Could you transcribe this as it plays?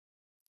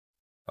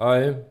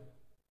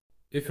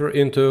If you're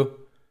into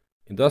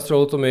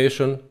industrial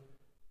automation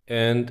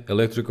and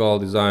electrical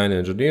design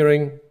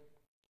engineering,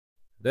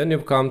 then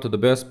you've come to the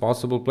best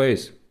possible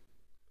place.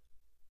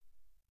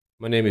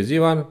 My name is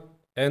Ivan,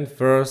 and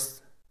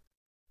first,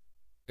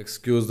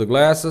 excuse the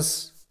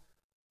glasses.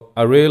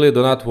 I really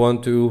do not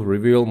want to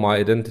reveal my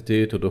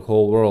identity to the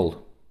whole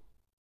world.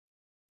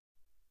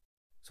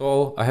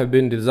 So I have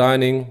been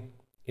designing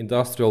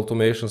industrial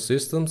automation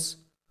systems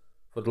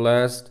for the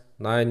last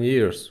 9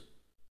 years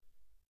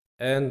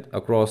and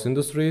across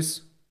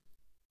industries.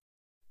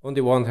 On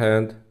the one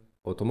hand,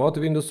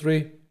 automotive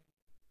industry,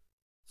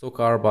 so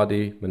car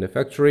body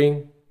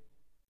manufacturing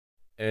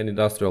and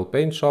industrial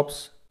paint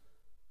shops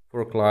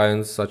for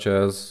clients such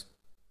as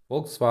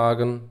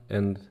Volkswagen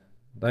and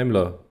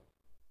Daimler.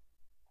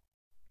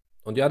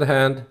 On the other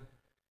hand,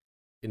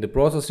 in the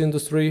process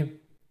industry,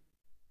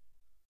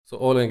 so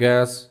oil and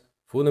gas,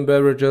 food and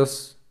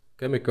beverages,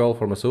 chemical,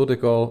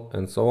 pharmaceutical,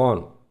 and so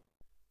on.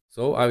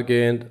 So I've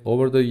gained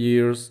over the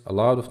years a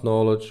lot of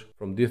knowledge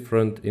from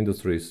different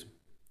industries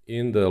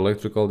in the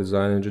electrical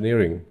design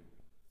engineering.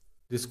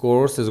 This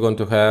course is going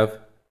to have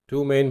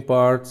two main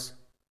parts.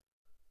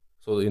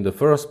 So in the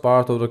first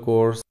part of the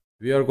course,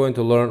 we are going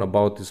to learn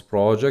about this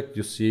project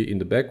you see in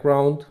the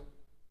background.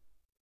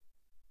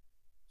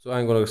 So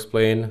I'm going to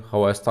explain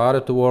how I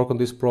started to work on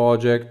this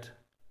project,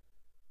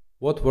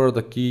 what were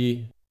the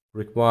key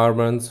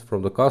requirements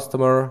from the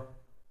customer,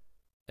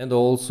 and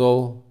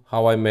also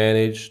how I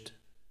managed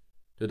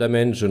to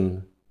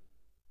dimension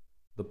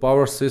the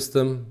power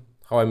system,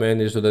 how I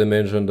managed to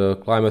dimension the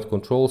climate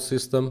control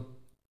system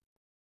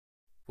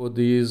for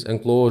these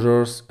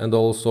enclosures, and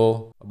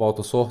also about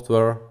the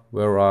software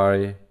where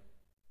I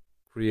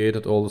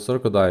created all the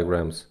circuit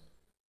diagrams.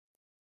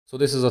 So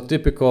this is a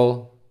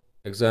typical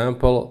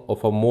example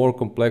of a more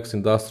complex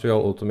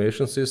industrial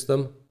automation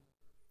system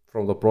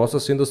from the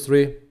process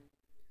industry.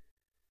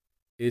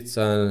 It's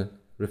a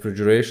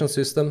refrigeration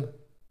system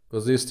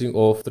consisting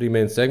of three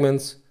main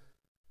segments.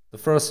 The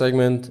first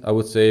segment, I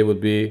would say,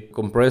 would be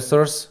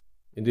compressors.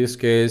 In this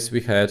case, we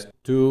had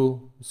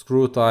two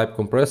screw type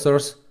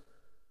compressors.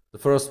 The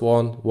first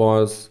one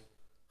was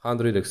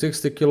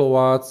 160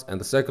 kilowatts and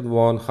the second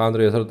one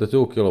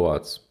 132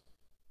 kilowatts.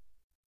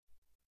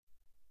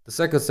 The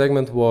second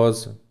segment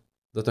was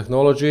the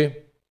technology,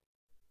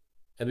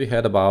 and we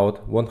had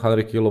about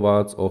 100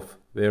 kilowatts of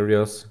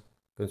various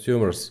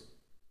consumers.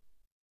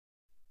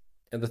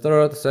 And the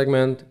third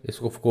segment is,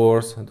 of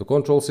course, the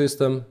control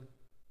system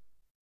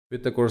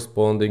with the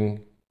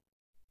corresponding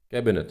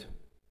cabinet.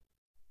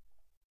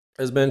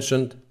 As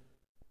mentioned,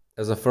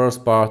 as a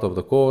first part of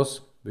the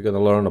course, we're going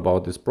to learn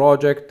about this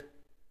project.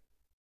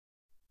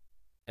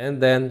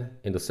 And then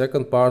in the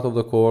second part of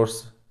the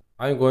course,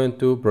 I'm going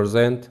to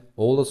present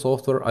all the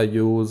software I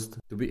used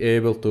to be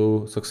able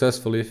to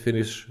successfully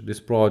finish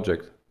this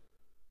project.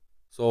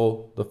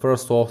 So the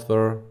first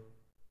software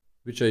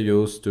which I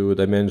used to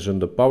dimension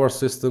the power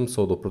system,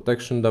 so the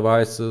protection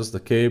devices, the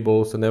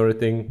cables and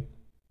everything.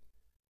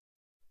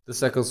 The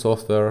second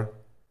software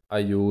I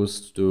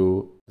used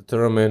to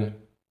determine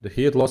the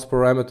heat loss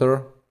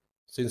parameter,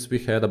 since we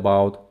had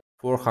about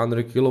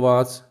 400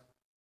 kilowatts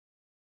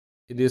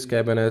in these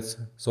cabinets,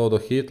 so the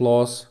heat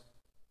loss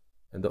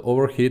and the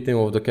overheating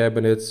of the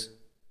cabinets,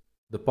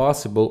 the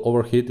possible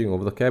overheating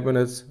of the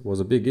cabinets was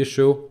a big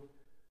issue.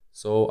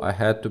 So I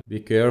had to be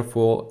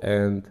careful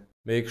and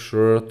make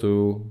sure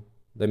to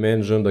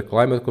dimension the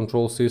climate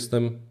control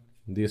system,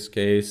 in this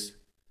case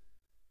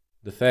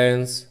the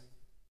fans,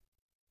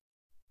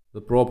 the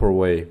proper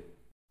way.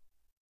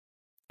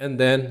 And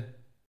then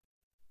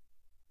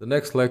the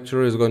next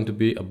lecture is going to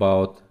be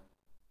about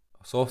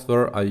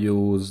software I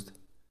used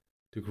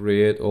to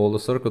create all the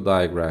circuit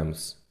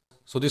diagrams.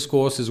 So this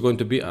course is going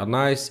to be a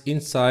nice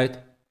insight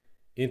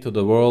into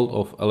the world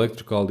of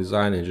electrical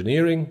design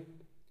engineering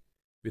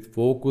with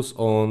focus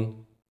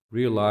on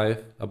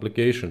real-life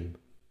application.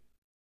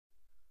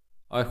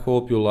 I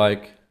hope you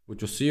like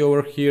what you see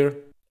over here,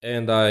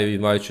 and I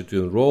invite you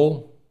to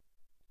enroll.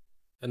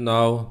 And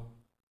now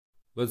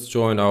let's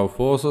join our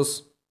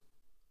forces,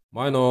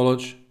 my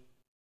knowledge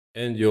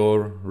and your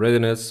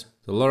readiness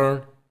to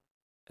learn,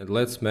 and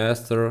let's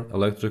master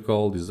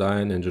electrical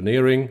design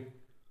engineering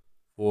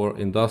for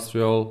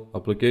industrial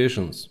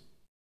applications.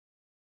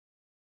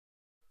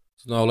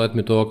 So now let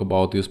me talk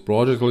about this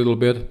project a little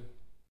bit.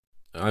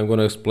 I'm going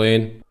to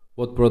explain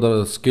what were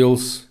the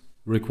skills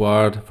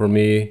required for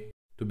me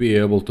to be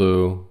able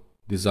to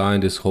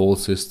design this whole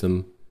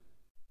system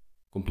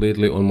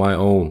completely on my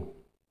own,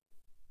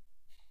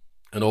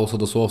 and also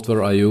the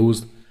software I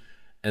used.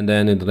 And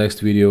then in the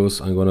next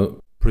videos I'm going to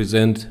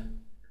present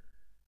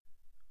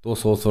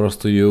those softwares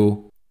to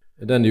you,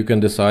 and then you can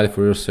decide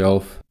for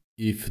yourself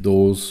if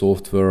those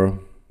software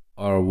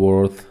are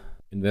worth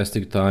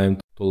investing time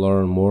to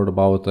learn more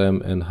about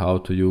them and how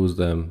to use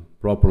them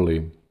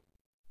properly.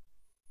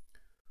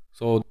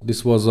 So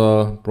this was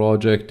a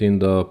project in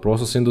the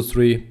process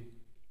industry,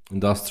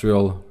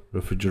 industrial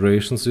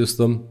refrigeration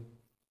system.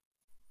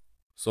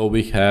 So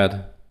we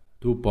had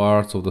two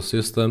parts of the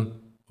system,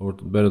 or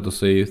better to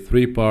say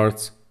 3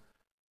 parts.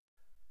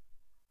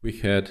 We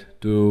had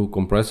two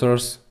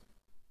compressors,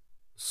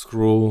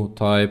 screw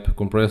type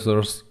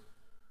compressors,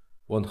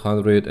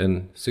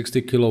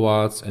 160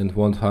 kilowatts and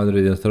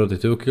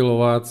 132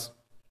 kilowatts.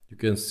 You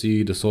can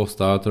see the soft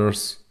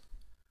starters.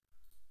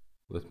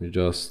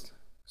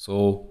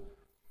 So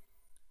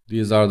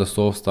these are the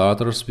soft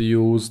starters we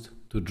used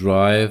to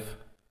drive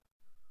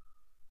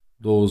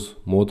those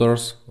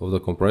motors of the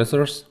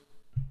compressors.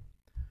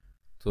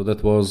 So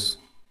that was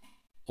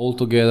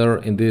altogether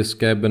in these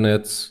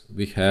cabinets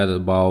we had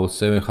about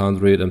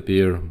 700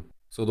 ampere.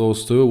 So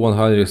those two,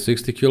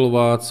 160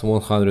 kilowatts,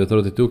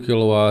 132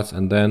 kilowatts,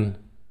 and then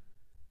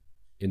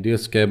in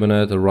this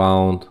cabinet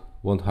around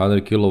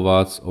 100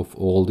 kilowatts of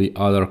all the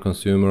other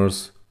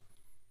consumers.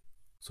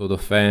 So the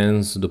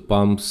fans, the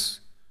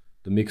pumps,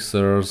 the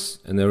mixers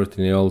and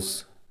everything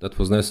else that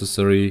was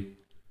necessary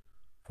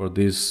for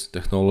this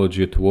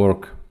technology to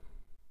work.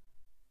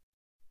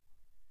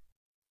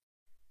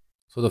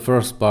 So the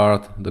first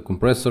part, the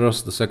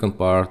compressors, the second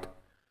part,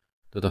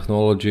 the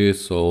technology,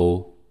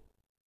 so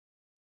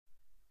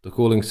the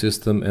cooling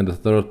system, and the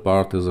third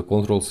part is a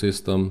control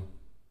system.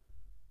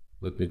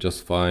 Let me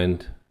just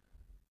find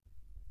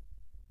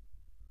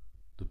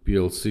the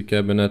PLC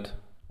cabinet.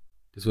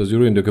 This was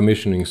during the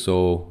commissioning,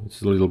 so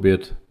it's a little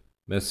bit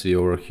messy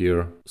over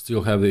here.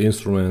 Still have the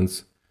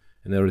instruments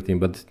and everything,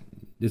 but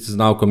this is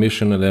now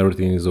commissioned and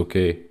everything is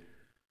okay.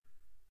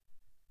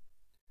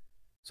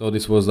 So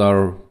this was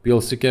our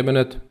PLC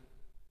cabinet.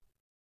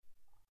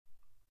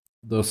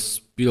 The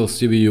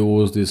PLC we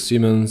used is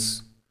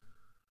Siemens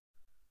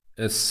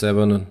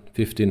S7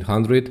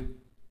 1500.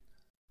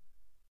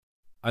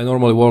 I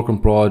normally work on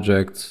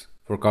projects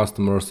for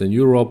customers in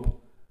Europe,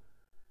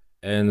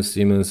 and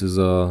Siemens is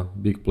a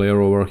big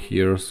player over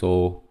here,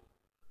 so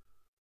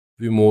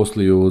we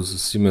mostly use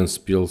Siemens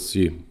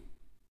PLC.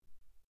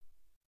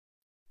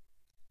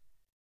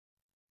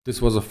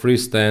 This was a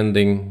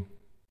freestanding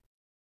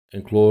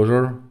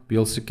enclosure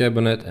PLC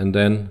cabinet, and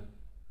then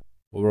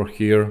over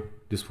here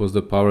this was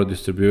the power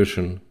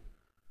distribution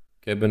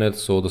cabinet,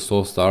 so the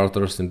soft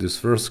starters in this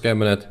first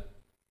cabinet,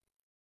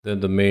 then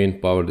the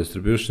main power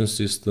distribution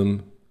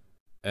system,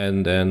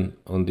 and then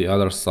on the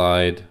other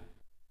side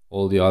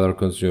all the other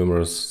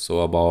consumers, so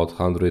about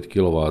 100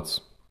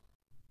 kilowatts.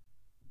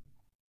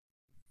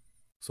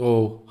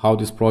 So how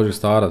this project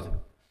started?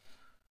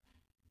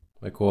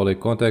 My colleague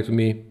contacted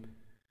me,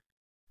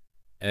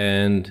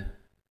 and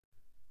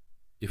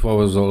if I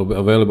was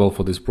available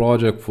for this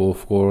project,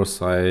 of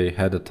course I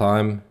had the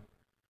time.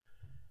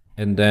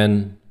 And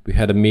then we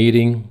had a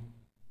meeting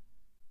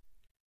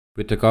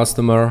with the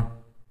customer,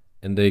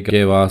 and they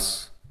gave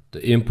us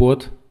the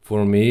input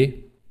for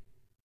me,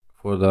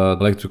 for the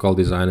electrical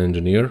design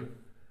engineer.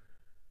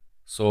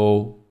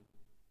 So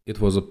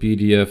it was a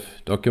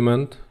PDF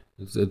document.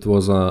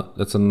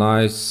 That's a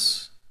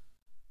nice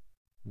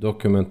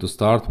document to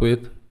start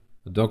with,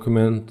 a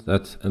document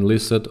that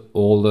enlisted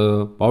all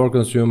the power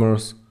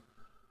consumers,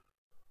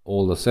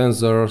 all the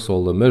sensors,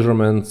 all the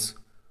measurements,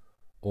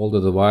 all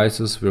the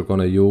devices we're going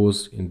to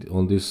use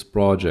on this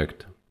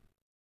project.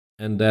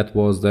 And that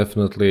was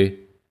definitely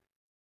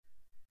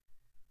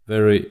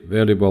very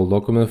valuable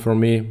document for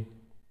me.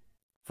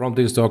 From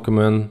this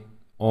document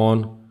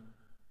on,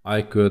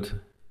 I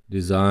could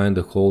design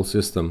the whole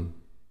system.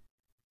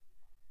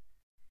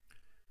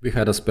 We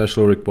had a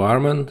special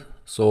requirement,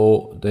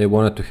 so they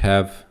wanted to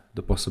have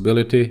the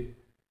possibility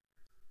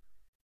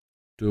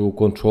to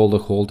control the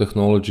whole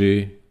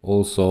technology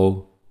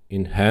also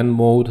in hand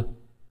mode,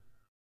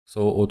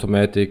 so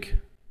automatic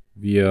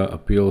via a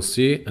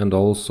PLC, and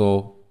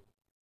also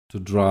to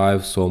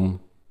drive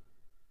some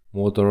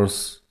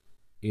motors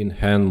in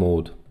hand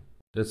mode.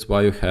 That's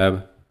why you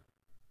have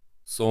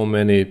so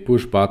many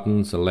push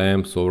buttons and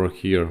lamps over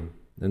here,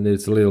 and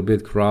it's a little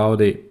bit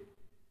crowded.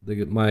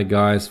 My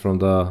guys from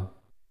the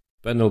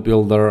panel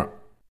builder,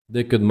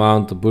 they could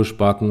mount the push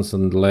buttons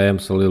and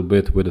lamps a little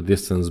bit with a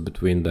distance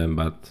between them,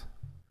 but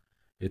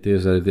it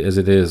is as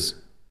it is.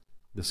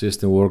 The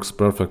system works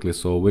perfectly,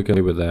 so we can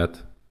live with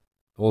that.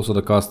 Also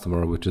the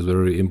customer, which is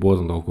very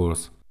important, of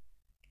course.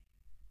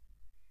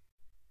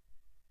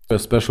 A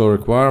special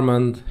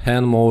requirement,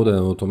 hand mode and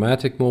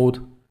automatic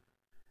mode,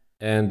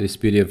 and this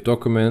PDF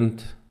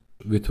document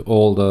with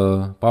all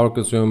the power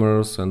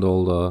consumers and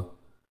all the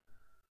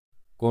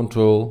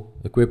control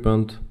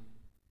equipment.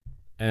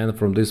 And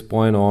from this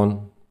point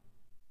on,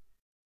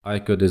 I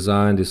could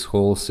design this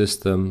whole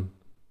system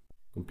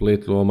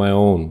completely on my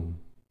own.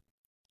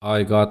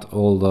 I got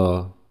all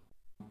the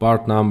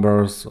part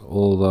numbers,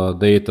 all the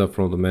data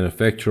from the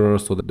manufacturer,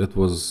 so that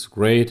was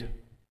great.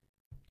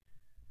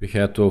 We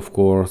had to, of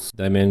course,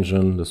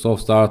 dimension the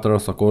soft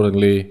starters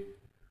accordingly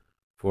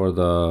for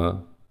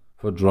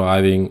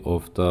driving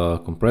of the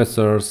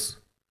compressors.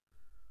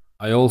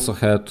 I also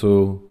had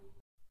to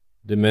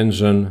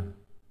dimension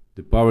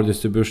the power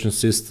distribution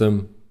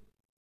system.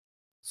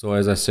 So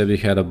as I said, we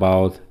had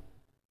about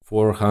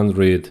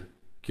 400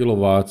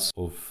 kilowatts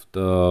of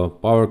the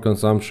power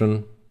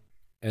consumption,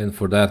 and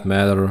for that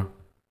matter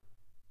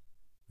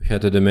we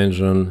had to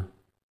dimension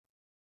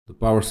the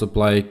power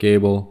supply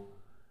cable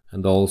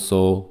and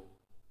also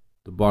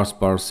the bus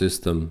bar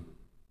system.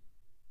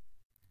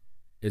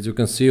 As you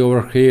can see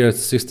over here,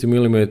 it's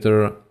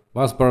 60mm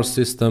bus bar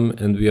system,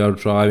 and we are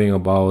driving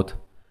about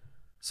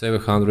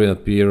 700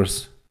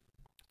 amperes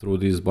through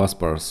these bus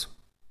bars.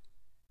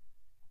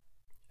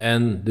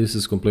 And this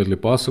is completely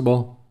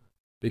possible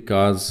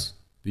because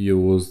we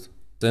used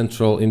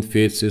central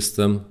in-feed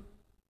system.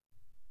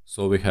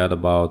 So we had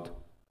about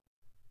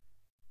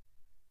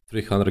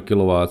 300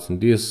 kilowatts in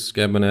these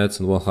cabinets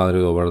and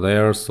 100 over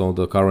there. So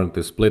the current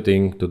is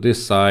splitting to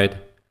this side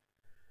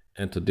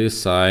and to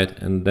this side,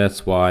 and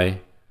that's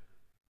why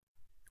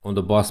on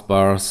the bus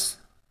bars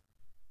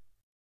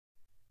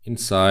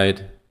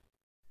inside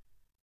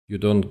you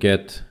don't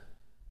get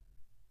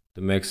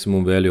the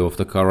maximum value of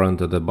the current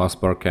that the bus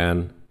bar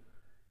can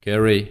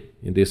carry.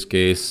 In this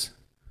case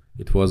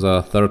it was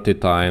a 30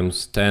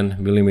 times 10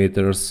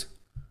 millimeters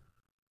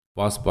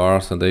bus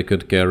bars, and they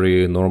could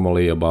carry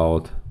normally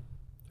about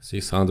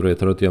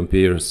 630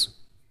 amperes.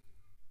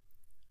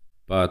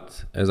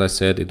 But as I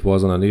said, it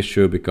wasn't an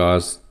issue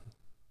because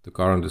the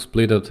current is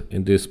splitted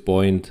in this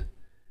point,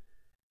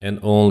 and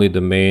only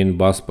the main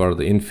bus bar,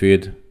 the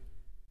in-feed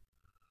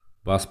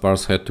bus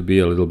bars, had to be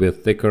a little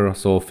bit thicker,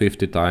 so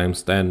 50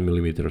 times 10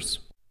 millimeters.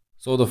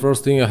 So the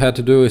first thing I had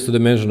to do is to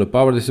dimension the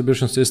power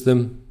distribution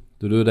system.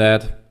 To do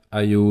that,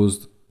 I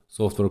used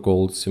software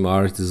called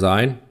Simaris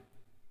Design.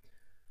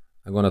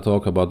 I'm gonna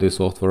talk about this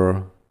software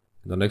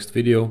in the next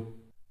video.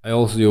 I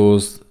also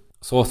used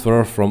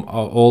software from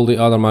all the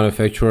other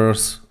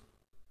manufacturers,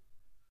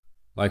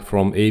 like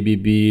from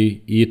ABB,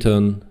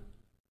 Eaton,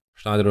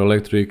 Schneider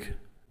Electric.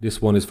 This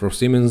one is for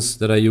Siemens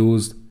that I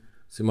used,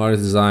 Simaris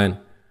Design,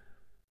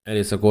 and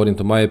it's, according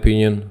to my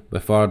opinion, by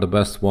far the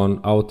best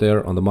one out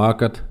there on the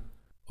market.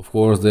 Of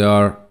course, there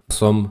are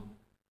some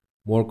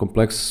more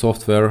complex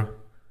software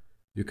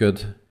you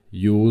could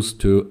use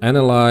to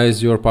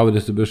analyze your power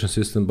distribution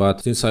system,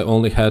 but since I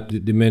only had to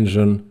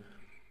dimension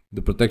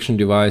the protection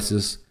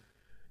devices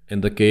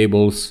and the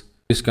cables,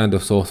 this kind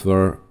of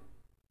software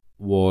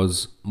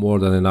was more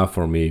than enough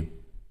for me.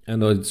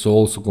 And it's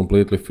also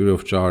completely free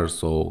of charge,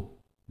 so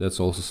that's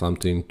also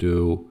something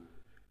to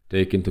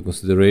take into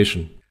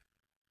consideration.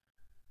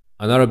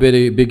 Another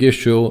big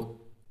issue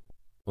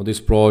on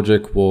this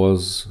project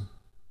was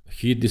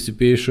heat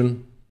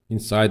dissipation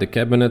inside the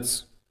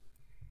cabinets,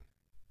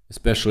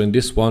 especially in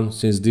this one,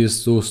 since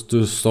these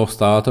two soft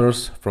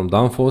starters from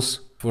Danfoss,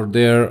 for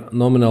their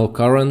nominal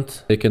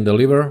current they can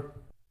deliver,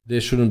 they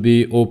shouldn't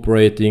be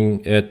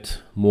operating at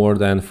more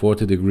than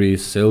 40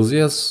 degrees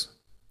Celsius.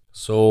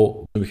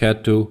 So we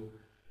had to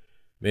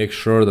make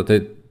sure that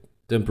the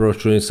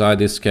temperature inside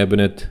this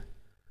cabinet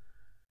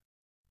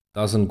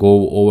doesn't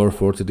go over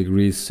 40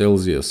 degrees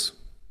Celsius.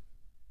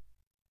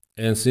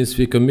 And since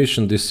we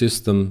commissioned this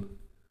system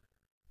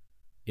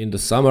in the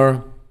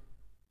summer,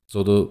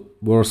 so the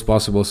worst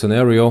possible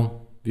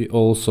scenario, we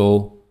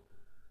also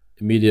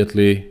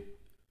immediately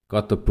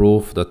got the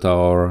proof that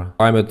our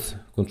climate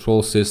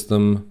control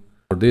system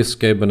for this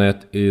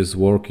cabinet is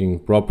working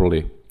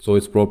properly, so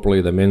it's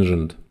properly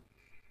dimensioned.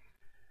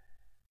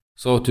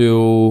 So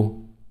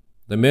to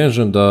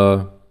dimension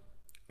the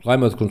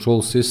climate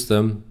control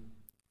system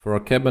for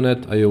a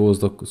cabinet, I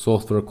used a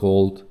software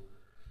called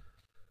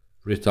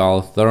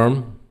Rital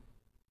Therm.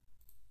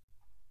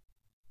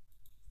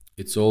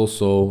 It's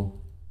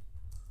also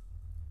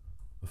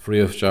a free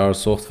of charge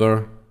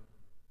software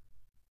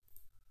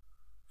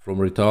from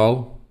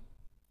Rital.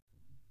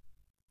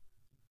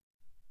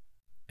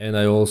 And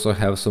I also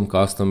have some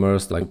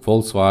customers like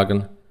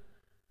Volkswagen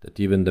that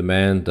even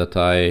demand that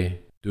I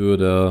do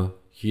the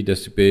heat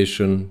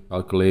dissipation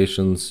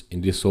calculations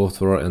in this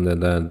software, and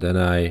then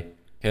I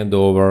hand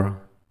over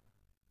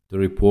the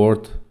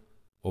report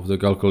of the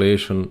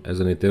calculation as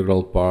an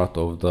integral part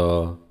of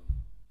the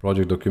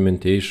project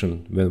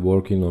documentation when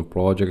working on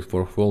projects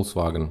for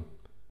Volkswagen.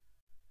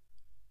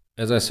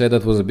 As I said,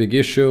 that was a big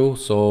issue,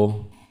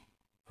 so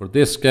for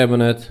this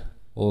cabinet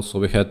also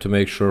we had to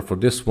make sure for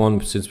this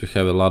one, since we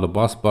have a lot of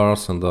bus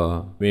bars and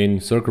the main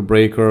circuit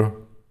breaker,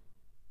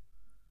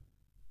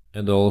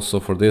 and also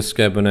for this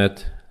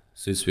cabinet,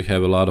 since we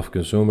have a lot of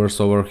consumers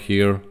over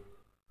here,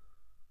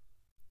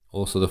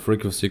 also the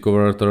frequency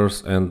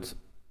converters, and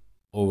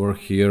over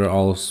here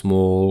all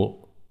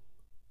small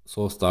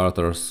soft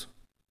starters.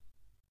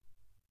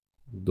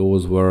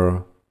 Those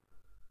were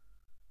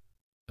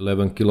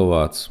 11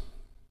 kilowatts.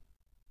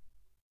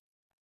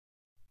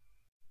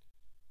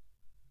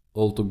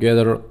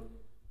 Altogether,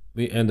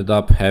 we ended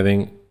up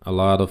having a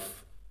lot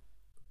of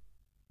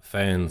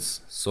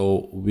fans,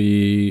 so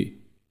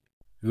we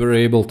were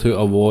able to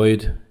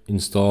avoid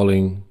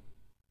installing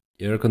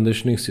air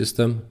conditioning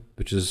system,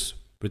 which is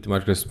pretty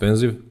much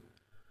expensive.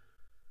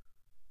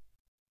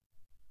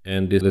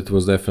 And it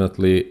was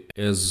definitely,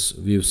 as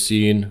we've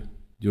seen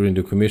during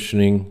the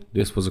commissioning,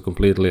 this was a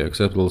completely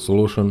acceptable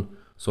solution,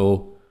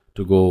 so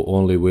to go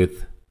only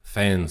with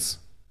fans.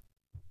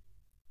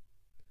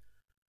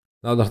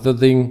 Now the third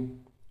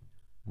thing,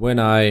 when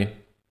I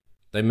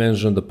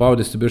dimensioned the power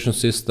distribution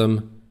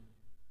system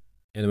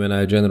and when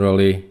I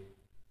generally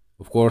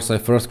Of course, I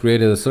first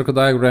created the circuit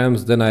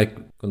diagrams, then I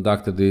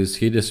conducted these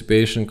heat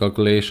dissipation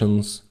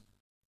calculations,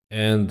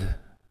 and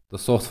the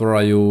software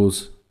I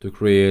use to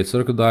create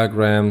circuit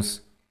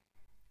diagrams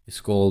is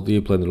called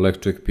ePlan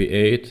Electric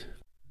P8.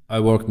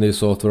 I worked in this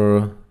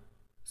software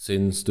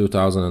since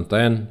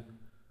 2010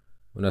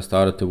 when I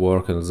started to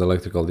work as an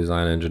electrical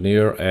design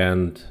engineer,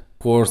 and of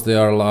course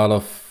there are a lot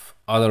of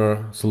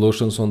other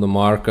solutions on the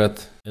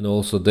market and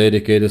also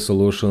dedicated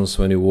solutions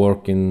when you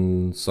work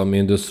in some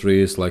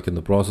industries, like in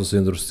the process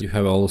industry. You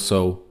have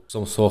also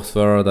some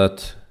software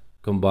that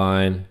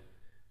combine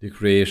the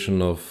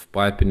creation of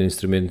piping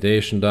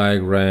instrumentation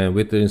diagram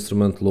with the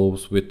instrument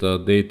loops, with the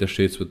data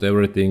sheets, with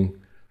everything.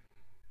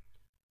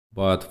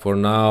 But for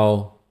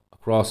now,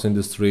 across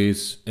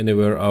industries,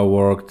 anywhere I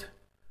worked,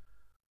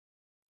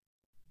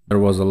 there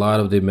was a lot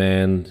of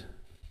demand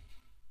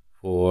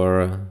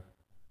for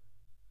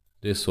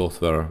this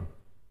software.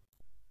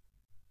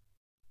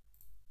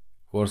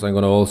 Of course, I'm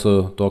going to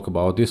also talk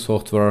about this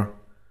software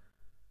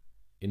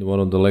in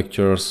one of the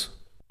lectures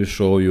to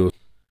show you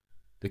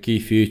the key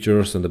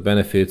features and the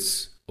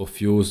benefits of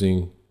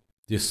using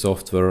this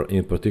software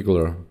in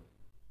particular.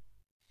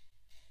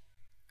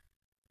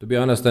 To be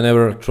honest, I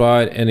never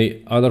tried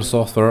any other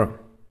software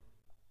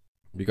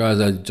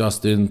because I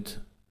just didn't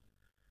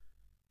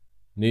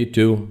need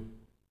to.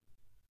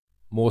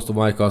 Most of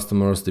my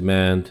customers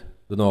demand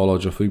the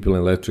knowledge of ePlan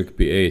Electric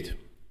P8.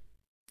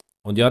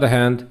 On the other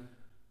hand,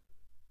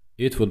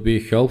 it would be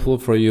helpful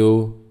for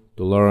you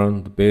to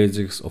learn the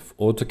basics of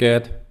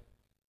AutoCAD,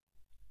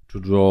 to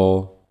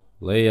draw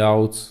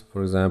layouts,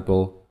 for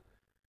example,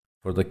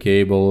 for the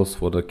cables,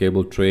 for the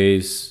cable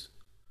trays,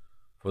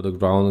 for the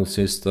grounding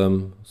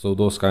system, so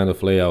those kind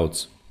of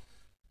layouts.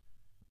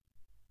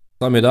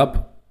 Sum it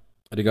up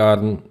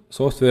regarding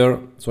software,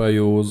 so I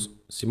use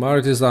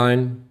Simari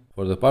Design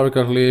for the power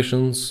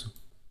calculations.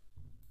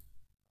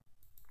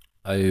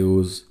 I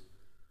use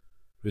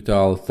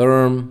Vital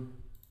Therm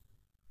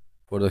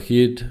for the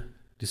heat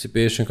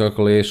dissipation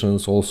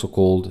calculations, also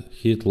called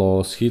heat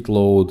loss, heat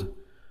load,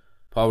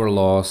 power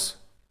loss,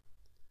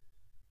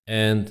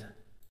 and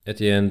at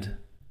the end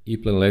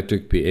ePlan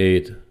Electric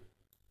P8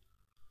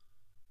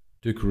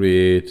 to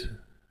create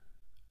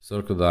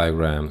circuit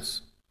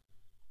diagrams.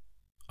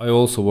 I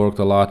also worked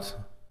a lot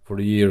for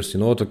years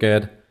in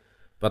AutoCAD,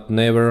 but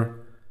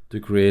never to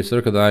create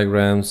circuit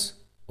diagrams,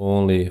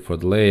 only for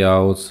the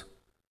layouts,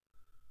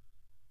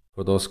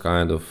 for those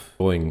kind of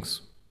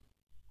drawings.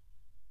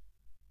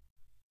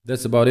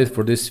 That's about it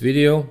for this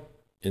video.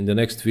 In the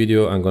next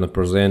video I'm going to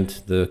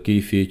present the key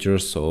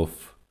features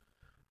of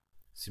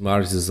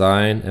Simari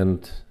Design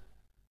and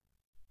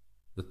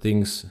the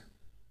things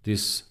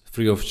this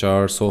free of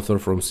charge software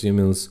from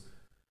Siemens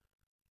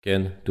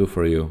can do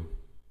for you.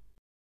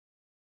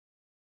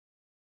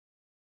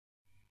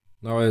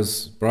 Now,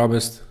 as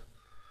promised,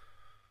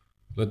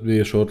 let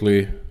me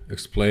shortly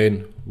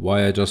explain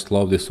why I just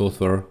love this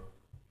software.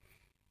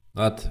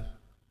 Not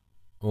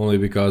only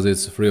because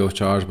it's free of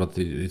charge, but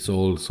it's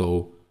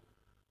also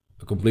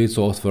a complete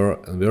software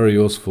and very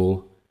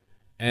useful.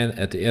 And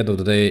at the end of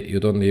the day, you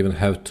don't even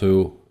have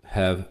to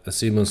have a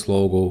Siemens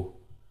logo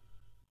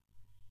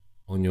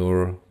on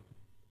your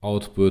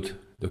output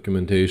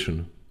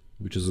documentation,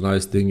 which is a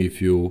nice thing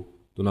if you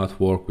do not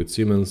work with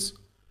Siemens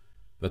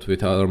but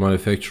with other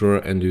manufacturer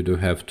and you do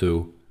have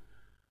to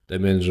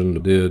dimension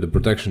the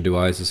protection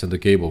devices and the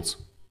cables.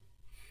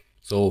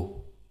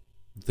 So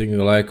the thing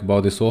I like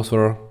about this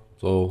software,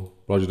 so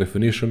project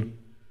definition,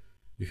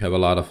 you have a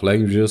lot of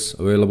languages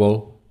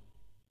available.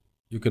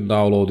 You can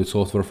download the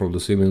software from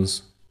the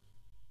Siemens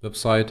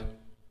website.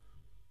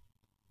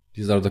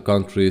 These are the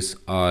countries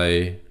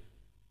I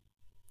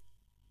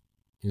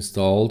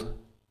installed.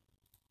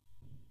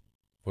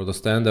 For the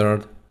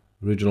standard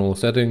regional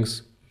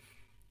settings,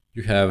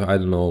 you have, I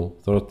don't know,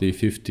 30,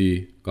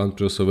 50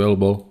 countries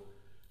available,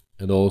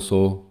 and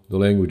also the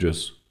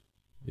languages.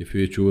 If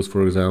you choose,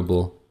 for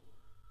example,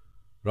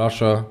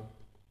 Russia,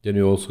 then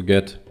you also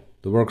get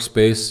the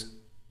workspace,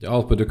 the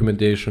output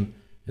documentation,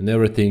 and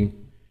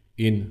everything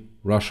in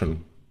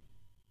Russian.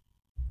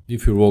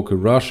 If you work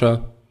in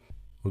Russia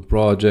on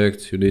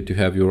projects, you need to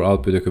have your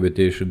output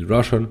documentation in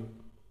Russian.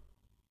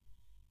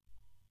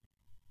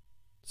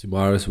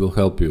 Simaris will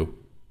help you.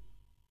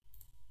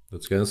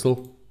 Let's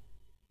cancel.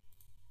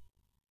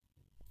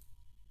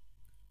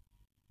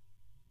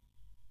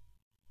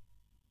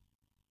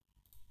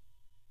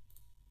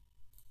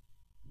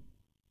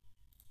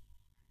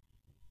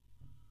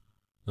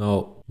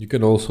 Now, you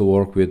can also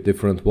work with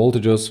different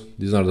voltages.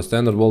 These are the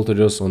standard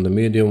voltages on the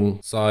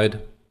medium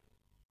side.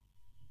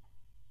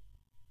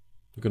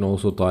 You can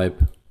also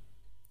type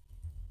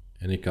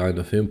any kind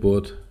of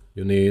input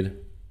you need.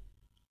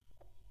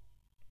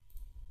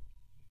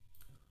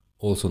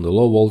 Also on the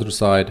low voltage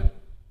side,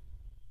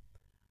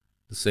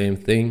 the same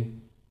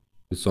thing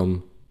with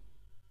some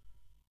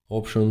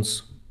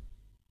options.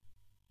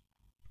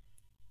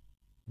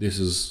 This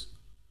is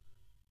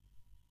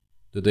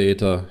the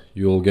data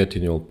you will get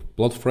in your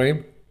plot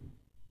frame.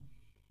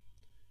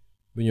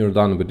 When you're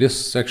done with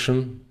this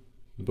section,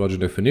 the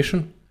project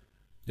definition,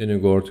 then you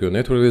go to your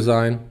network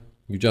design.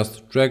 you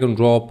just drag and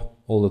drop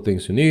all the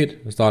things you need,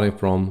 starting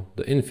from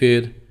the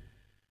infeed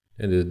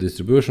and the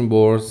distribution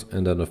boards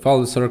and then the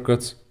faulty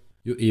circuits.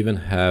 You even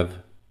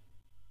have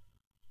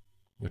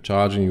a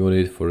charging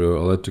unit for your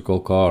electrical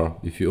car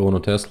if you own a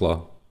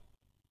Tesla.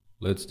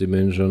 Let's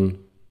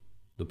dimension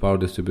the power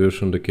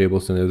distribution, the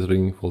cables and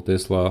everything for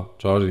Tesla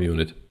charging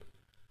unit.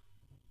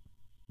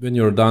 When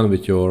you're done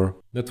with your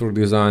network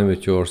design,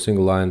 with your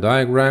single line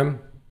diagram,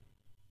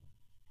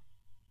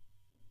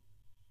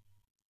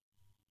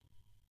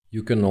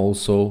 you can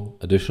also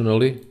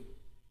additionally,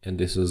 and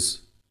this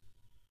is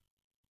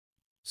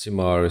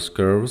Symmaris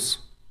curves,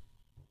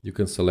 you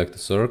can select a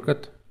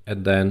circuit,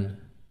 and then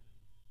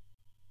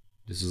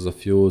this is a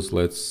fuse.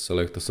 Let's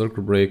select a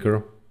circuit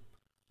breaker.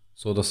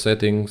 So the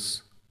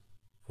settings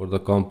for the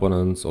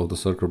components of the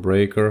circuit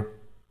breaker,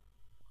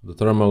 the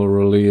thermal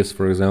release,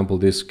 for example,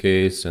 this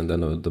case, and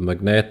then the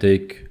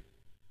magnetic,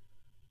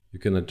 you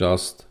can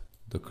adjust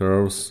the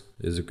curves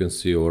as you can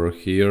see over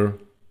here,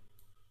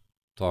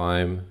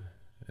 time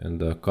and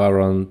the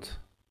current,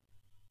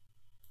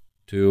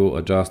 to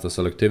adjust the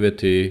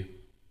selectivity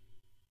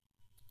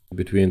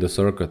between the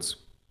circuits.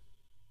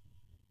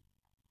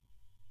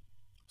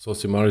 So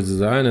Symmaris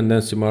design and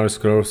then Symmaris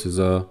curves is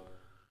a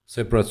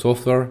separate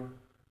software,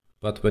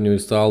 but when you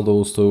install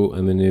those two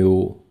and when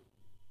you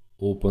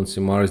open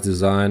Symmaris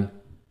design,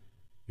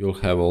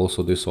 you'll have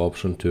also this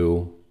option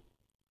to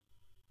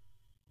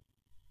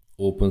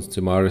open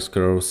Symmaris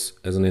curves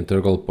as an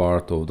integral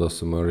part of the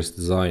Symmaris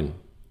design.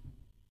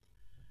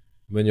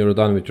 When you're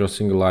done with your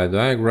single line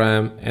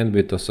diagram and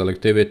with the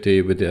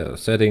selectivity, with the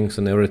settings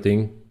and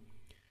everything,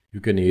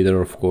 you can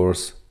either, of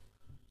course,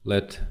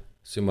 let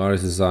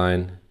Symmaris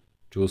design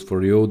choose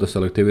for you the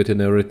selectivity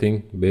and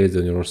everything based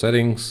on your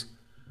settings,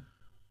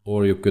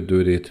 or you could do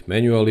it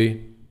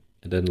manually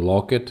and then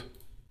lock it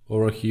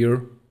over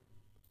here.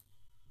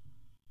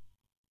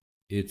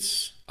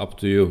 It's up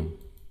to you.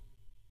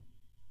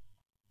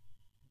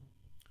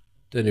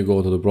 Then you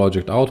go to the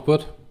project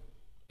output.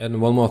 And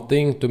one more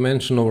thing to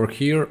mention over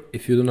here,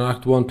 if you do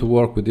not want to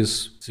work with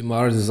this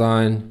Symmaris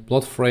design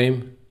plot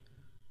frame,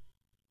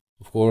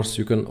 of course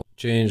you can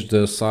change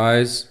the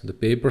size, the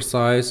paper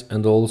size,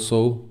 and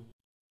also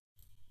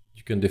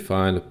you can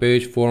define the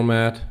page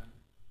format,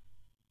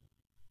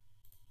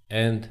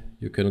 and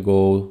you can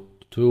go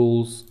to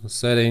tools,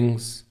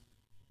 settings,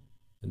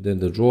 and then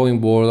the drawing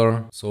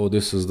border. So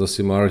this is the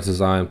Symmaris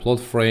design plot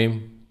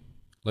frame.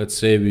 Let's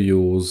say we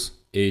use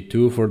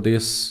A2 for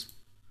this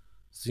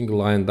single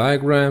line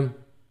diagram.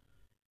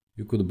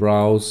 You could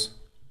browse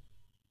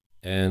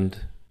and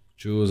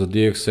choose a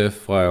DXF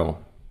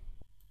file.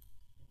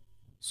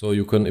 So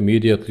you can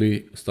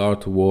immediately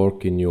start to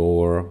work in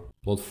your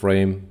plot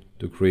frame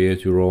to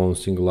create your own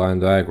single line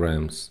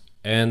diagrams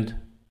and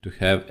to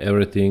have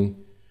everything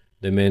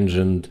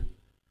dimensioned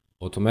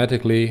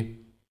automatically,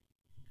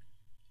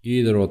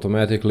 either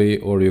automatically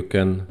or you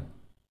can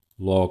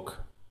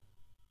lock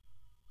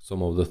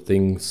some of the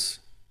things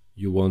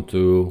you want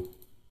to,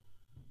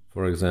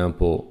 for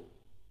example,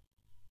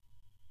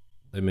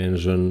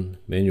 dimension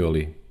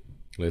manually.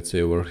 Let's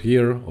say over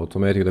here,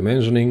 automatic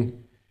dimensioning,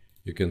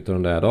 you can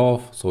turn that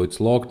off, so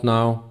it's locked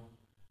now.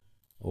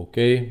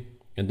 Okay,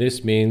 and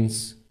this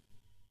means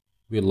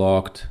we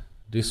locked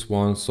this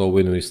one, so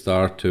when we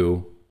start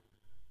to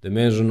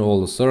dimension all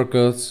the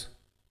circuits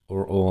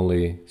or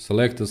only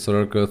selected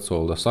circuits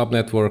or the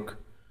subnetwork,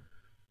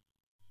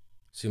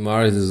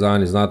 Symmaris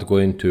design is not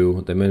going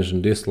to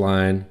dimension this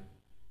line.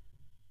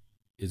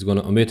 It's going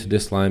to omit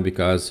this line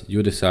because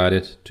you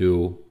decided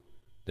to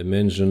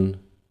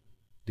dimension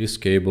this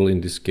cable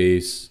in this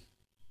case,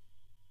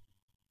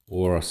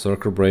 or a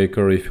circuit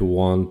breaker if you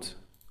want,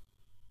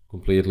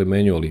 completely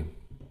manually.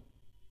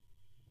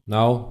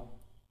 Now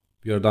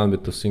we are done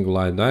with the single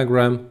line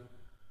diagram.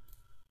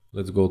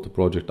 Let's go to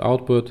project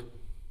output.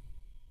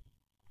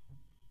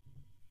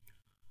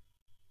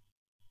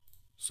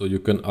 So you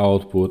can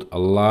output a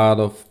lot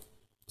of,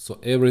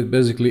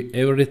 basically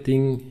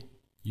everything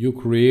you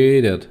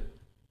created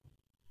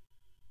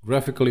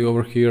graphically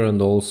over here,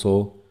 and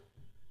also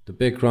the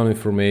background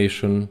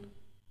information,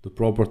 the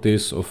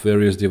properties of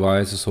various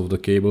devices of the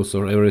cables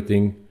or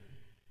everything,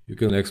 you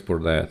can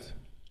export that.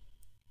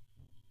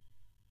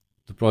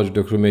 The project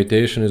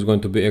documentation is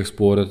going to be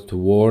exported to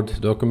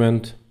Word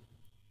document.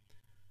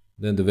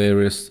 Then the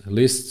various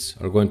lists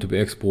are going to be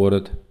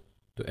exported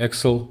to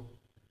Excel.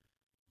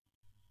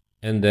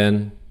 And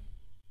then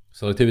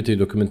selectivity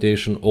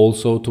documentation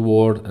also to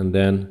Word, and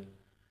then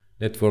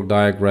network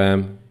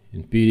diagram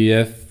in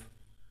PDF,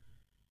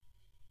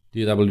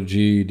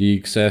 DWG,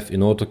 DXF in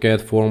AutoCAD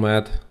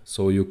format,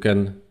 so you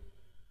can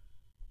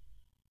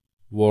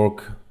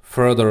work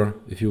further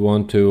if you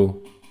want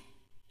to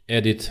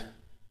edit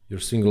your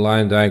single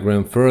line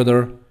diagram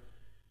further.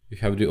 You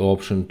have the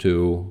option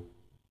to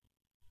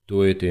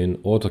do it in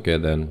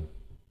AutoCAD then.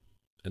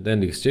 And then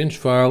the exchange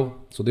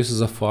file. So this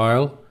is a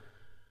file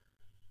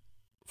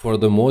for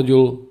the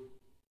module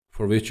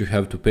for which you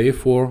have to pay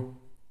for.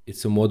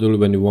 It's a module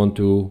when you want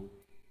to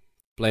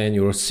plan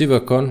your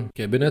Civicon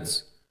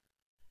cabinets.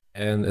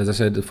 And as I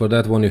said, for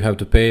that one you have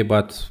to pay,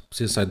 but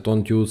since I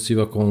don't use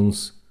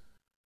Sivacons,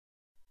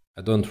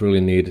 I don't really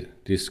need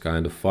this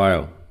kind of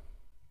file.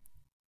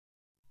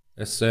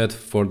 As said,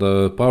 for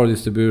the power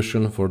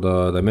distribution, for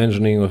the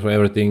dimensioning of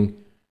everything,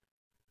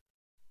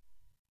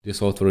 this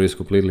software is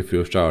completely free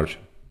of charge.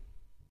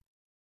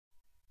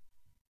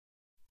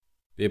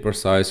 Paper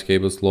size,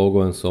 cables,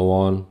 logo, and so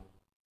on.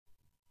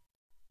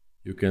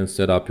 You can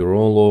set up your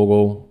own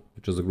logo,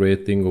 which is a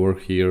great thing over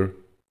here.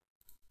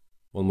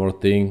 One more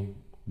thing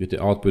with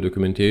the output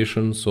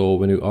documentation. So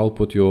when you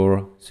output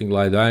your single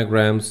line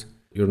diagrams,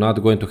 you're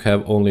not going to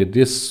have only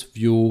this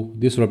view,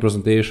 this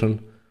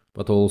representation,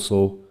 but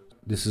also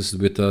this is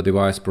with the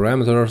device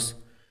parameters.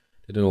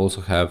 Then you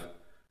also have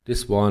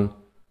this one,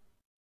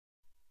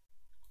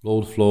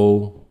 load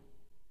flow,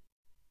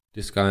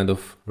 this kind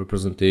of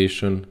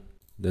representation,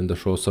 then the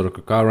show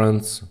circuit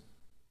currents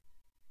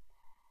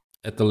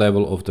at the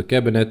level of the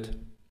cabinet,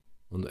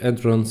 on the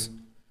entrance,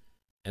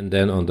 and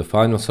then on the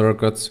final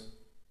circuits.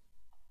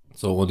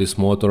 So on this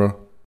motor,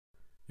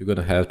 you're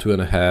gonna have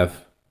 2.5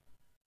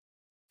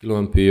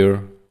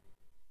 kiloampere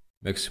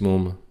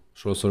maximum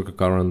short circuit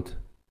current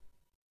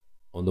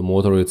on the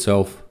motor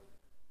itself,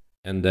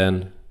 and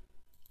then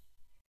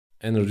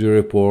energy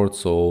report,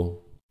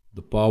 so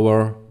the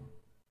power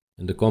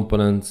and the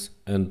components,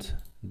 and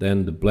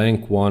then the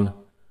blank one.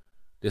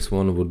 This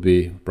one would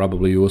be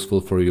probably useful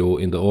for you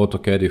in the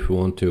AutoCAD if you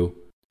want to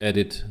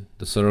edit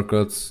the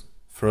circuits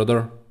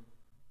further.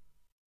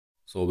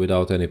 So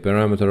without any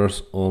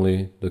parameters,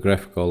 only the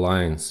graphical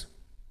lines.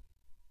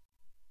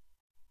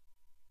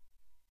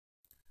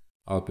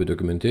 Output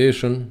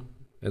documentation,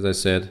 as I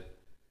said,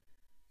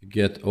 you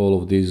get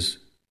all of these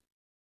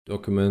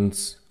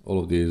documents, all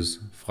of these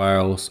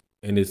files,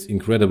 and it's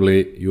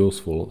incredibly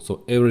useful.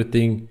 So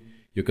everything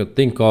you can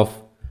think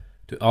of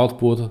to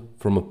output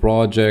from a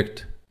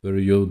project where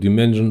you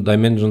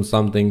dimension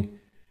something,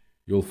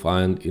 you'll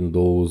find in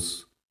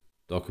those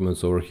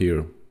documents over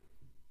here.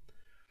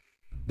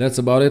 That's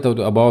about it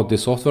about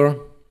this software.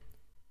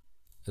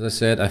 As I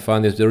said, I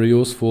find it very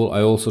useful.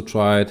 I also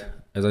tried,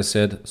 as I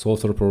said,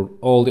 software for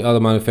all the other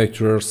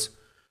manufacturers,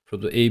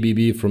 from the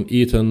ABB, from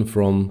Eaton,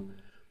 from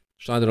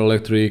Schneider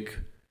Electric.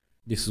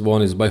 This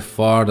one is by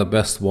far the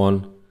best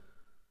one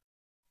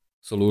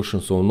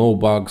solution. So no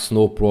bugs,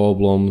 no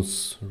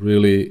problems,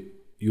 really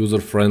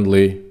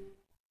user-friendly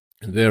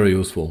and very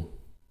useful.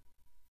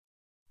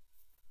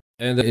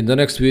 And in the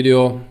next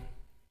video,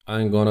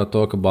 I'm gonna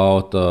talk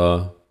about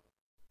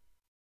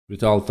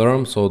retail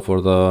term, so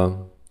for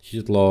the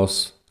heat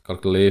loss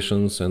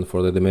calculations and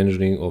for the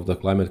dimensioning of the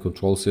climate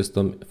control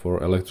system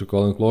for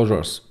electrical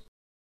enclosures.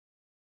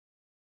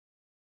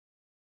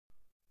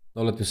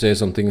 Now let me say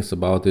some things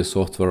about this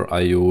software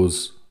I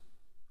use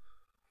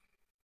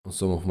on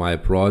some of my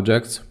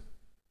projects.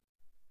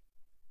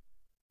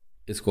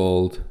 It's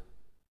called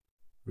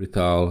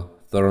Retail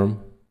Therm.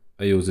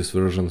 I use this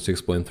version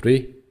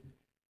 6.3,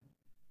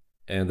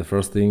 and the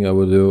first thing I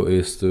will do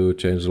is to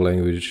change the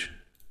language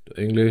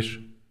to English.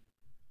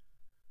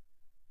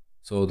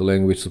 So the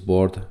language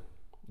support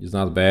is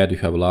not bad, you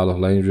have a lot of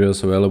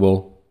languages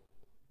available,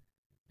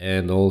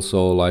 and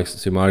also like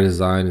Simari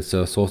Design, it's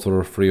a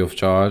software free of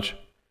charge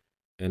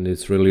and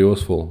it's really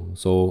useful.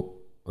 So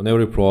on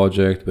every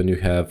project, when you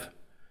have,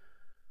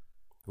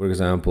 for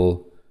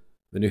example,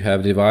 when you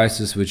have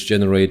devices which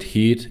generate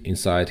heat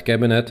inside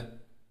cabinet,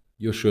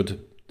 you should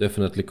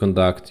definitely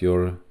conduct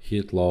your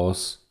heat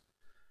loss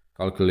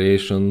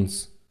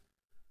calculations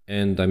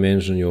and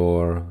dimension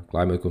your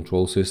climate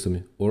control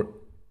system, or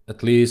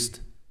at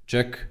least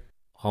check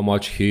how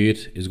much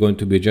heat is going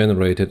to be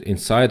generated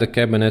inside the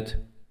cabinet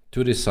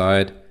to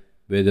decide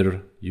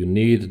whether you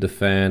need the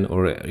fan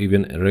or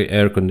even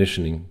air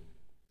conditioning.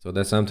 So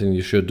that's something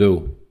you should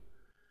do.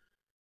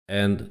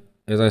 And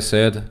as I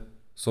said,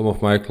 some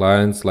of my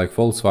clients like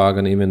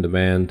Volkswagen even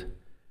demand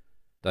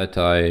that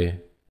I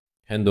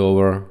hand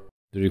over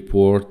the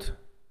report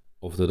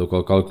of the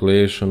local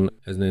calculation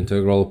as an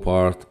integral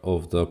part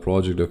of the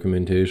project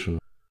documentation.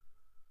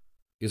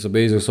 It's a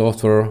basic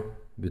software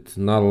with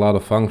not a lot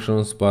of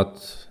functions,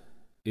 but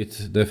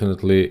it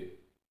definitely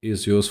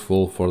is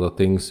useful for the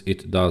things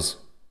it does.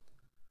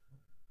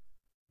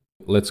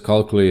 Let's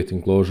calculate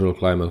enclosure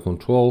climate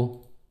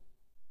control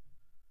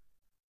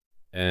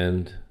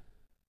and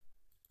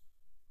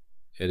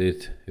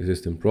edit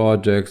existing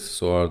projects.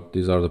 So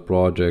these are the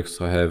projects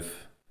I have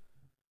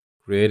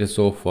created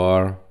so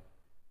far.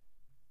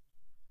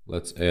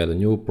 Let's add a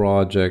new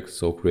project.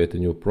 So create a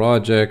new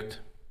project.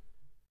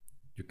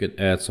 You can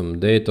add some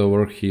data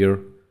over here.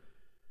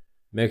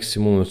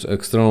 Maximum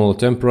external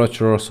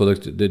temperature, so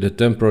the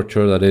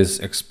temperature that is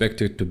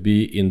expected to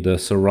be in the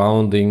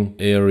surrounding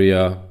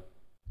area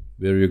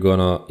where you're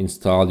gonna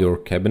install your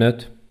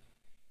cabinet.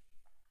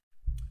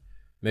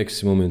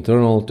 Maximum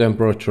internal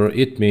temperature,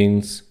 it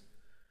means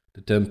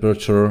the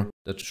temperature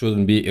that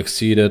shouldn't be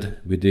exceeded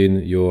within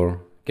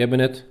your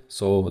cabinet.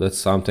 So that's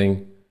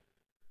something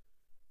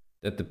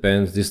that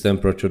depends, this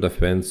temperature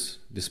depends,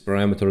 this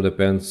parameter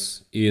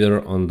depends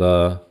either on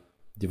the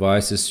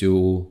devices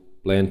you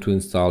plan to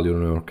install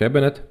in your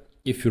cabinet,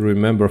 If you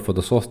remember, for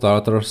the soft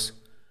starters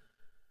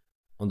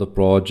on the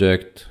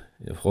project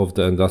of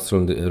the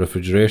industrial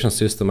refrigeration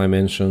system I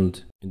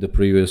mentioned in the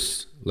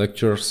previous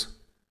lectures,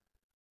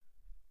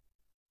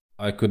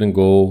 I couldn't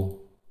go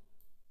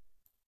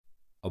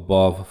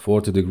above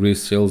 40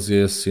 degrees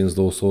Celsius, since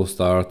those soft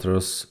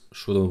starters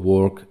shouldn't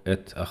work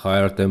at a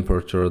higher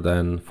temperature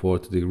than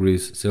 40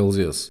 degrees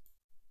Celsius.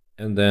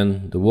 And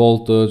then the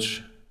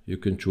voltage, you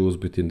can choose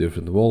between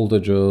different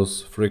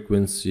voltages,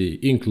 frequency,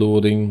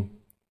 including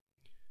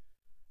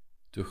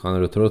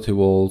 230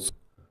 volts.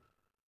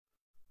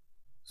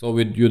 So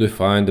you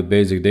define the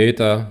basic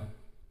data,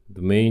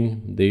 the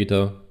main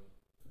data.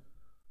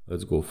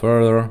 Let's go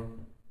further.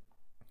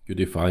 You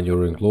define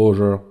your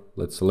enclosure.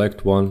 Let's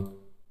select one.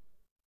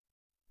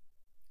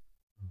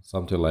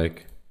 Something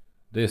like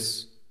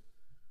this.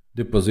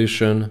 The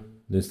position,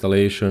 the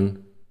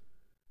installation.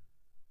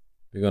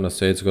 We're gonna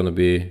say it's gonna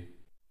be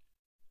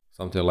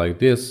something like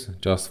this,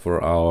 just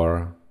for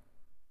our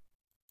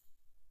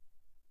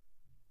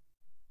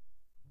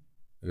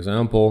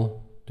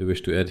example. Do you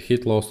wish to add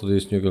heat loss to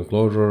this new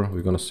enclosure?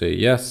 We're gonna say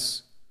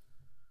yes.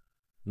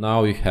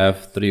 Now we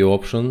have three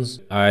options.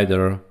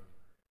 Either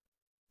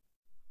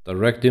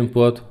direct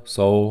input,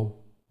 so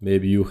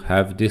maybe you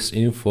have this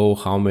info,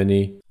 how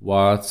many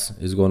watts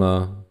is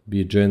gonna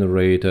be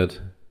generated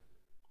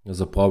as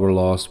a power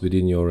loss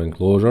within your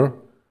enclosure.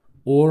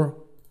 Or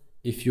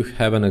if you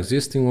have an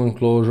existing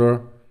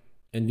enclosure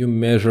and you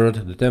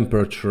measured the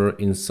temperature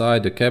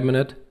inside the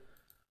cabinet,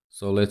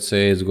 so let's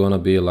say it's gonna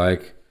be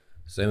like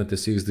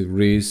 76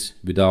 degrees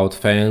without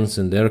fans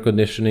and air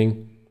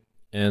conditioning,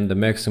 and the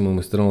maximum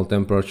external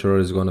temperature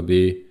is gonna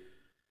be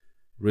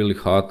really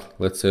hot,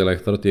 let's say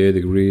like 38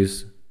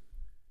 degrees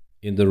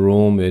in the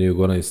room when you're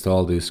gonna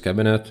install this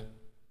cabinet.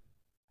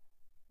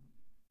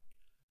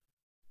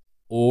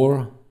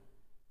 Or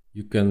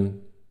you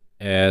can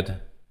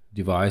add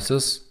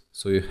devices,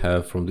 so you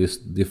have from these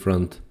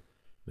different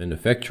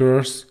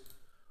manufacturers,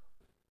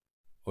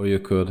 or you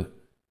could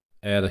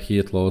add a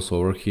heat loss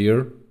over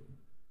here.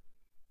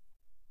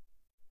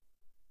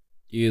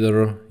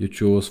 Either you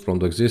choose from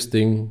the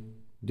existing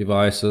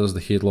devices the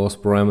heat loss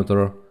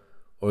parameter,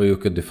 or you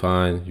could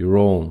define your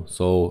own.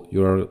 So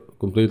you are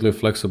completely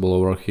flexible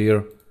over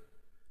here.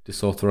 The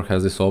software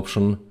has this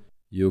option.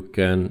 You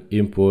can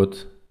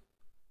input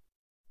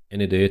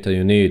any data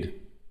you need.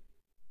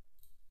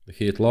 The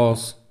heat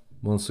loss,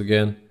 once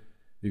again,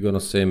 we're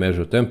gonna say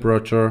measure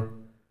temperature.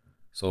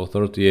 So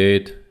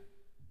 38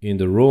 in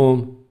the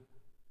room,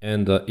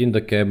 and in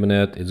the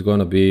cabinet it's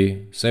gonna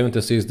be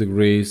 76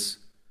 degrees.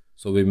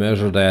 So we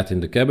measure that in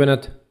the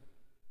cabinet.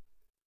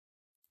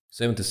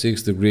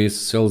 76 degrees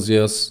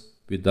Celsius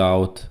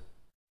without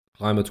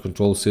climate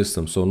control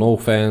system, so no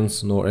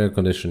fans, no air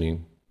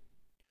conditioning.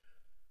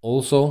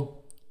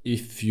 Also,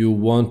 if you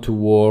want to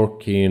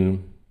work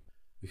in,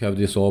 you have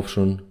this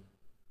option.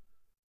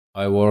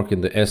 I work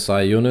in the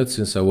SI unit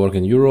since I work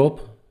in Europe,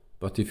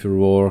 but if you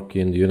work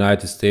in the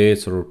United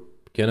States or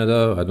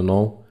Canada, I don't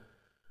know,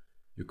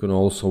 you can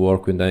also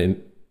work with the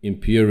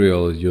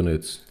imperial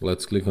units.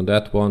 Let's click on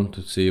that one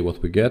to see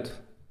what we get.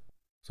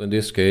 So in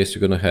this case,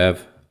 you're gonna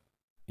have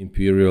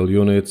imperial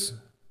units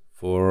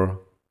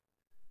for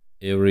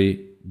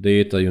every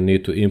data you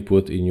need to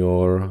input in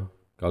your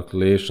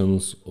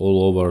calculations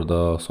all over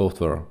the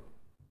software.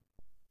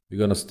 We're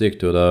gonna stick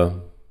to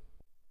the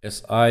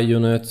SI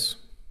units.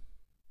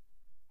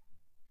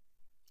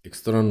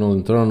 External,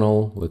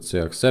 internal, let's say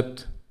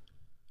accept.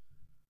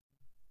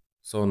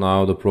 So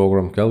now the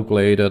program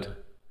calculated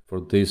for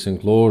this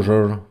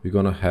enclosure, we're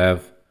gonna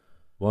have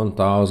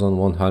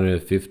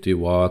 1150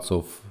 watts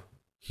of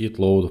heat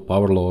load,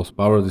 power loss,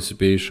 power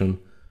dissipation,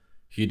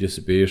 heat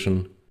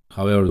dissipation,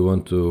 however you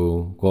want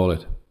to call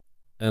it.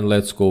 And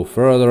let's go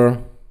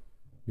further.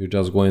 You're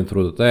just going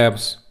through the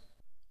tabs.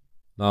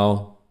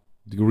 Now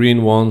the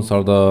green ones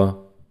are the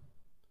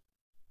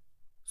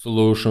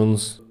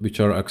solutions which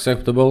are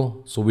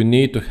acceptable. So we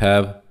need to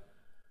have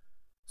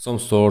some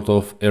sort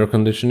of air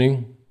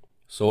conditioning.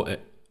 So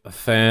a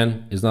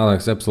fan is not an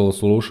acceptable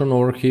solution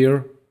over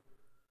here.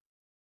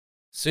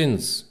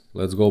 Since,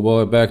 let's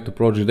go back to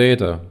project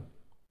data,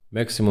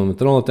 maximum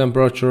internal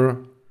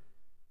temperature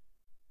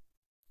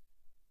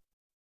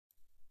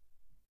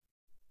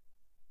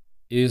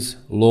is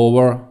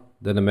lower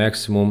than the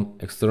maximum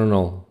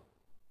external.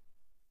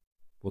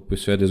 What we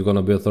said is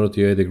gonna be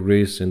 38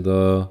 degrees in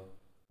the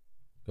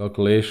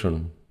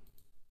calculation.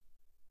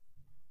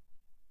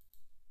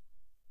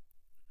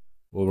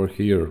 Over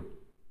here,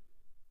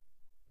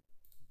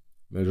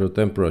 measure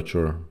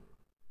temperature,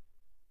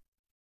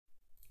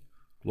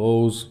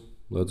 close.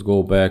 Let's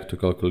go back to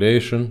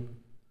calculation,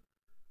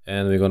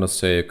 and we're gonna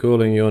say a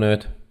cooling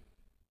unit.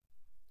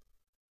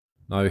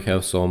 Now we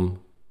have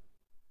some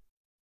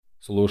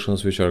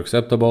solutions which are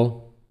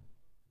acceptable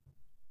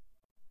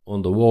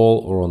on the wall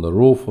or on the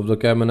roof of the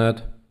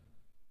cabinet.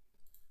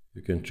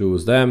 You can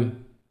choose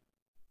them.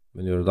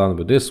 When you're done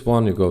with this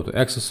one, you go to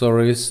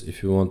accessories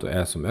if you want to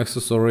add some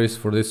accessories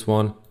for this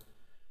one,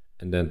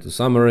 and then to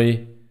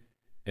summary,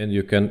 and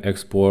you can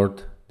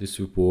export this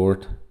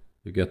report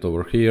you get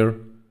over here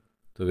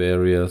the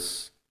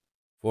various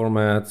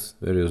formats,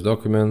 various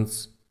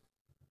documents,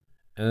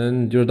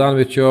 and you're done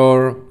with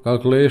your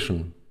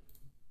calculation.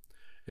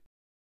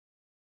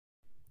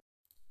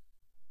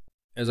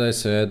 As I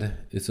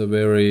said, it's a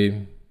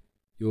very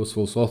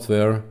useful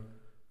software,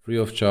 free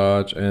of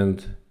charge,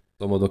 and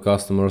some of the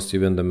customers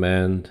even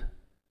demand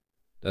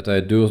that I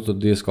do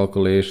these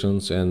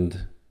calculations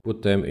and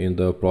put them in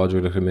the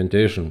project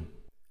documentation.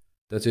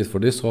 That's it for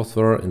this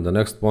software. In the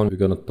next one, we're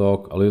gonna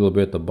talk a little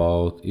bit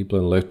about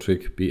ePlan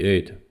Electric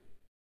P8.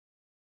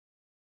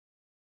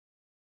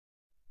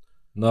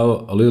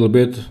 Now a little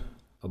bit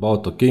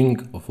about the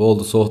king of all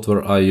the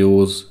software I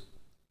use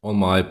on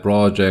my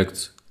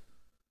projects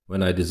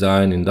when I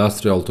design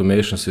industrial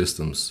automation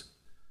systems.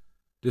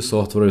 This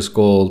software is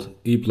called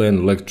ePlan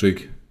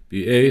Electric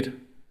P8,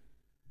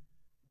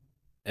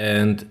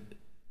 and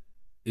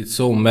it's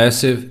so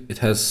massive, it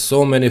has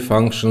so many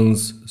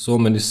functions, so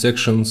many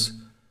sections,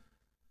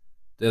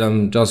 that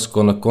I'm just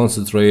gonna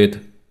concentrate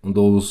on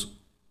those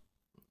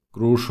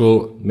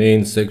crucial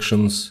main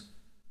sections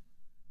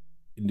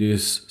in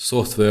this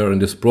software, in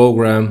this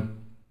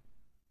program,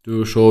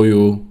 to show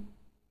you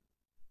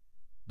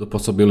the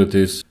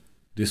possibilities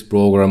this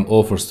program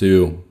offers to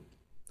you.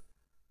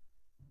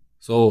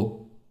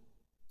 So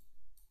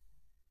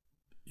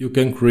you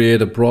can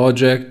create a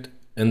project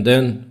and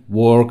then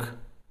work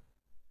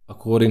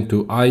according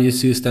to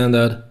IEC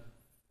standard,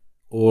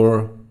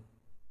 or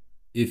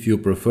if you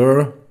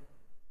prefer,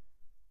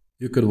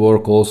 you could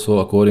work also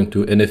according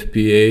to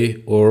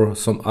NFPA or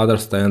some other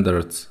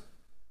standards.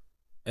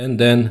 And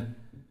then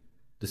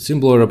the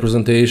symbol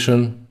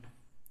representation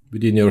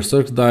within your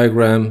circuit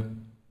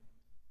diagram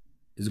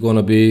is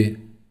gonna be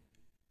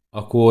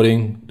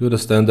according to the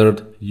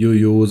standard you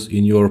use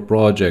in your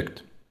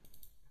project.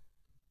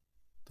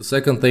 The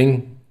second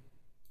thing,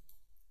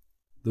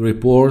 the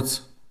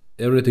reports,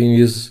 everything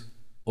is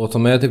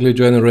automatically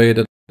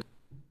generated,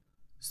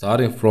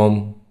 starting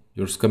from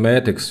your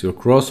schematics, your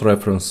cross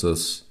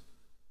references,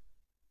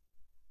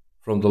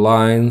 from the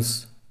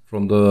lines,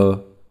 from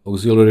the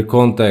auxiliary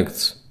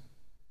contacts.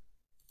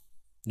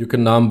 You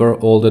can number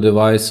all the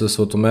devices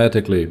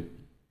automatically.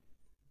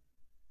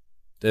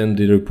 Then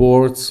the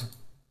reports,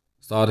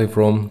 starting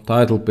from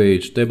title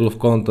page, table of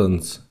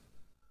contents,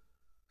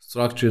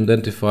 structure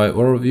identify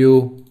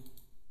overview,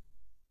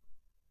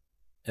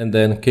 and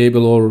then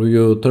cable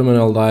overview,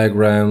 terminal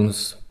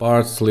diagrams,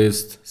 parts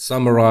list,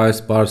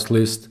 summarize parts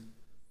list.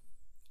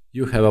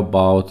 You have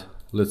about,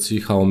 let's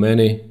see how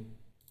many,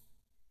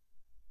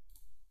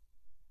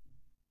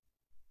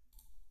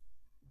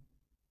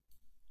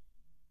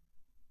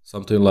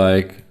 something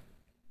like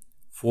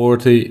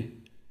 40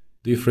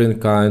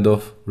 different kind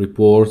of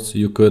reports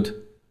you could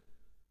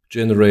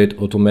generate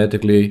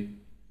automatically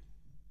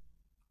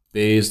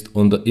based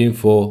on the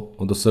info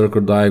on the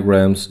circuit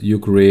diagrams you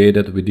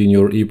created within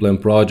your ePlan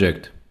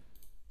project.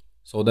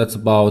 So that's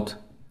about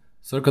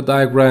circuit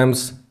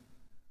diagrams.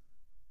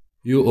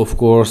 You of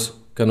course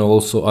can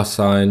also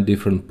assign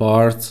different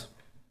parts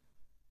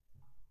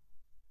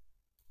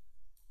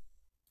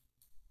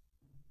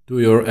to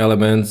your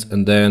elements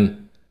and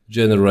then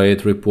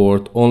generate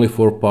report only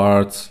for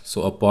parts,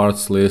 so a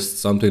parts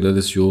list, something that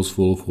is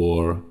useful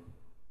for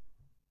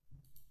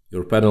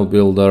your panel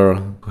builder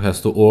who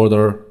has to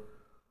order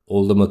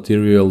all the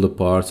material, the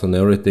parts and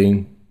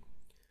everything.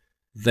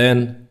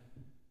 Then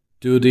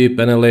 2D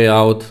panel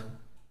layout.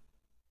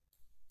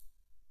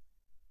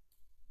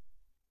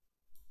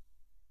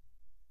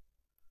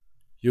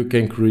 You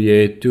can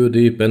create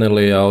 2D panel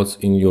layouts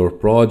in your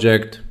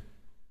project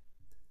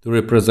to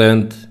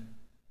represent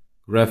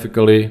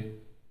graphically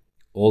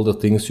all the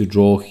things you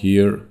draw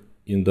here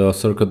in the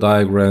circuit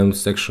diagram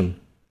section.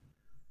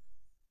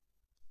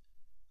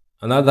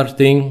 Another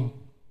thing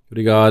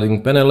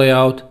regarding panel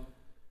layout,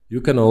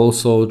 you can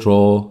also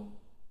draw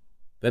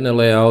panel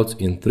layouts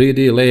in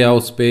 3D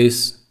layout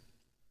space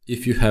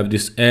if you have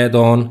this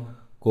add-on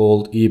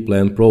called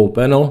ePlan Pro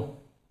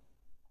Panel.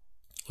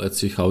 Let's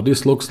see how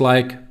this looks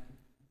like.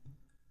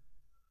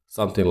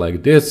 Something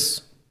like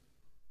this.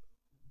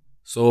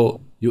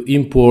 So you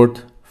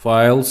import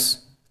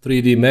files,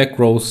 3D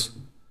macros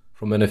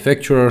from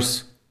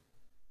manufacturers,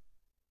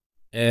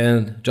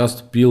 and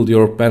just build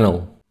your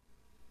panel.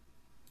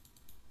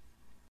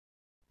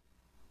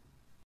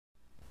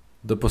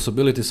 The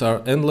possibilities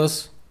are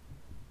endless.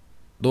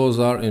 Those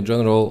are in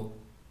general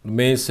the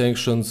main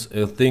sanctions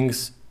and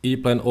things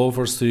ePlan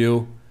offers to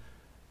you.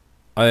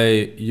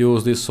 I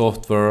use this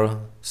software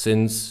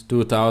since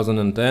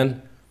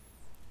 2010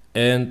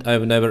 and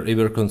I've never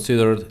ever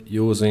considered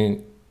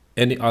using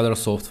any other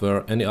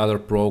software, any other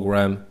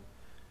program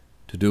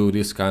to do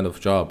this kind of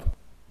job.